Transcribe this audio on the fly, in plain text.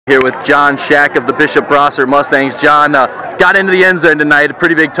Here with John Schack of the Bishop Brossart Mustangs. John got into the end zone tonight, a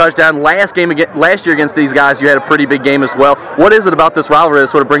pretty big touchdown. Last year against these guys, you had a pretty big game as well. What is it about this rivalry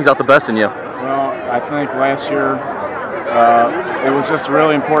that sort of brings out the best in you? Well, I think last year it was just a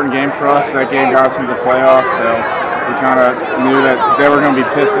really important game for us. That game got us into the playoffs, so we kind of knew that they were going to be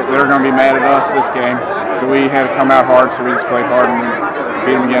pissed, they were going to be mad at us this game. So we had to come out hard, so we just played hard and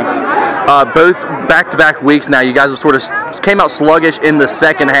beat them again. Both back-to-back weeks now, you guys have sort of came out sluggish in the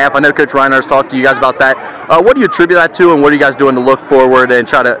second half. I know Coach Reiner's talked to you guys about that. What do you attribute that to, and what are you guys doing to look forward and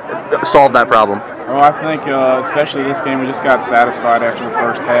try to solve that problem? Well, I think especially this game, we just got satisfied after the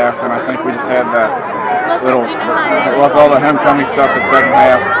first half, and I think we just had that little, with all the homecoming stuff in the second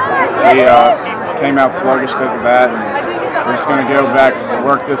half, we came out sluggish because of that, and we're just going to go back,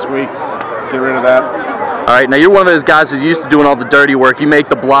 work this week, get rid of that. All right, now you're one of those guys who's used to doing all the dirty work. You make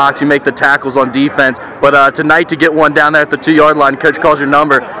the blocks, you make the tackles on defense, but tonight to get one down there at the 2-yard line, Coach calls your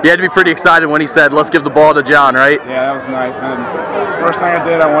number. You had to be pretty excited when he said, let's give the ball to John, right? Yeah, that was nice. And first thing I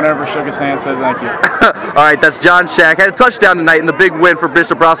did, I went over, shook his hand, said thank you. All right, that's John Schack. Had a touchdown tonight in the big win for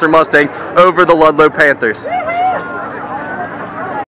Bishop Brossart Mustangs over the Ludlow Panthers.